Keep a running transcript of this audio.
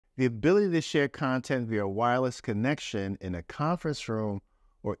The ability to share content via wireless connection in a conference room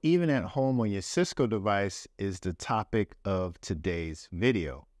or even at home on your Cisco device is the topic of today's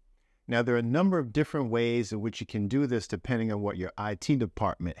video. Now, there are a number of different ways in which you can do this depending on what your IT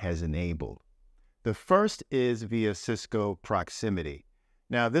department has enabled. The first is via Cisco Proximity.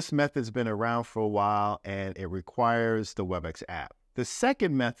 Now, this method's been around for a while and it requires the WebEx app. The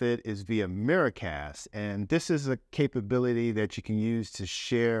second method is via Miracast, and this is a capability that you can use to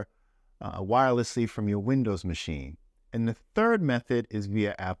share wirelessly from your Windows machine. And the third method is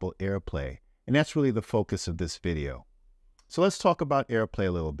via Apple Airplay, and that's really the focus of this video. So let's talk about Airplay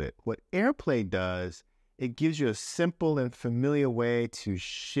a little bit. What Airplay does, it gives you a simple and familiar way to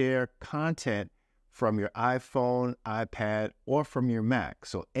share content from your iPhone, iPad, or from your Mac.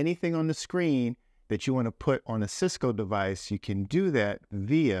 So anything on the screen that you want to put on a Cisco device, you can do that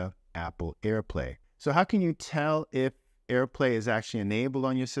via Apple Airplay. So how can you tell if Airplay is actually enabled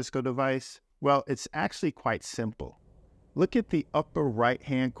on your Cisco device? Well, it's actually quite simple. Look at the upper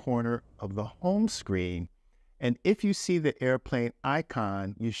right-hand corner of the home screen, and if you see the Airplane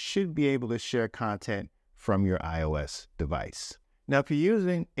icon, you should be able to share content from your iOS device. Now, if you're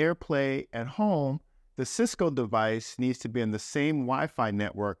using Airplay at home, the Cisco device needs to be in the same Wi-Fi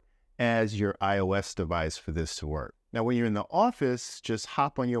network as your iOS device for this to work. Now, when you're in the office, just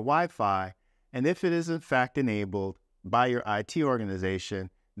hop on your Wi-Fi, and if it is in fact enabled by your IT organization,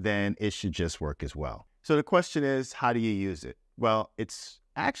 then it should just work as well. So the question is, how do you use it? Well, it's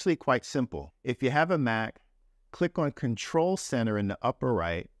actually quite simple. If you have a Mac, click on Control Center in the upper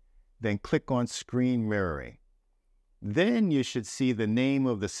right, then click on Screen Mirroring. Then you should see the name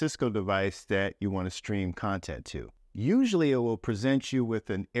of the Cisco device that you want to stream content to. Usually it will present you with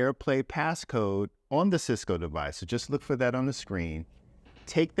an Airplay passcode on the Cisco device. So just look for that on the screen.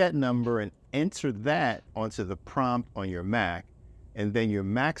 Take that number and enter that onto the prompt on your Mac, and then your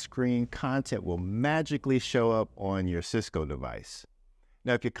Mac screen content will magically show up on your Cisco device.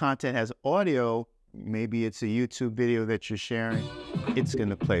 Now, if your content has audio, maybe it's a YouTube video that you're sharing, it's going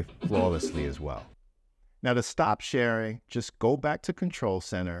to play flawlessly as well. Now, to stop sharing, just go back to Control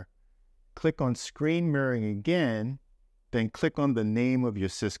Center, click on Screen Mirroring again, then click on the name of your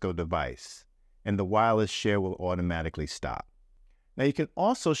Cisco device, and the wireless share will automatically stop. Now, you can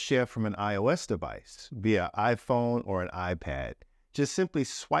also share from an iOS device via iPhone or an iPad. Just simply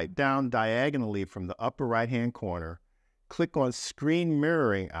swipe down diagonally from the upper right-hand corner, click on Screen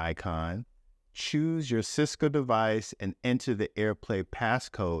Mirroring icon, choose your Cisco device, and enter the Airplay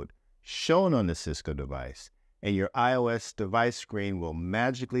passcode shown on the Cisco device, and your iOS device screen will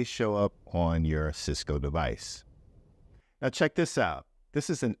magically show up on your Cisco device. Now check this out. This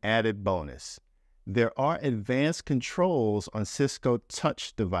is an added bonus. There are advanced controls on Cisco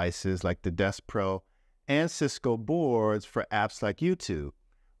touch devices like the Desk Pro and Cisco boards for apps like YouTube,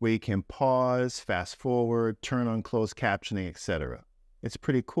 where you can pause, fast forward, turn on closed captioning, etc. It's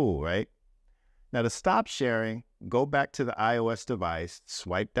pretty cool, right? Now to stop sharing, go back to the iOS device,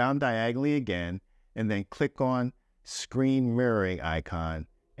 swipe down diagonally again, and then click on Screen Mirroring icon,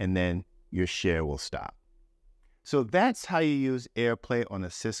 and then your share will stop. So that's how you use Airplay on a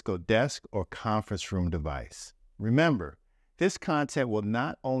Cisco desk or conference room device. Remember, this content will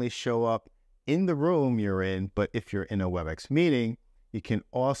not only show up in the room you're in, but if you're in a WebEx meeting, you can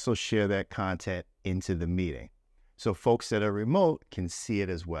also share that content into the meeting. So folks that are remote can see it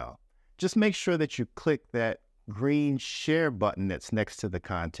as well. Just make sure that you click that green share button that's next to the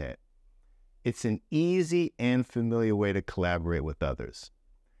content. It's an easy and familiar way to collaborate with others.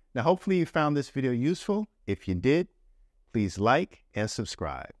 Now, hopefully you found this video useful. If you did, please like and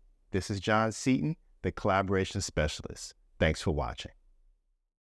subscribe. This is John Seaton, the Collaboration Specialist. Thanks for watching.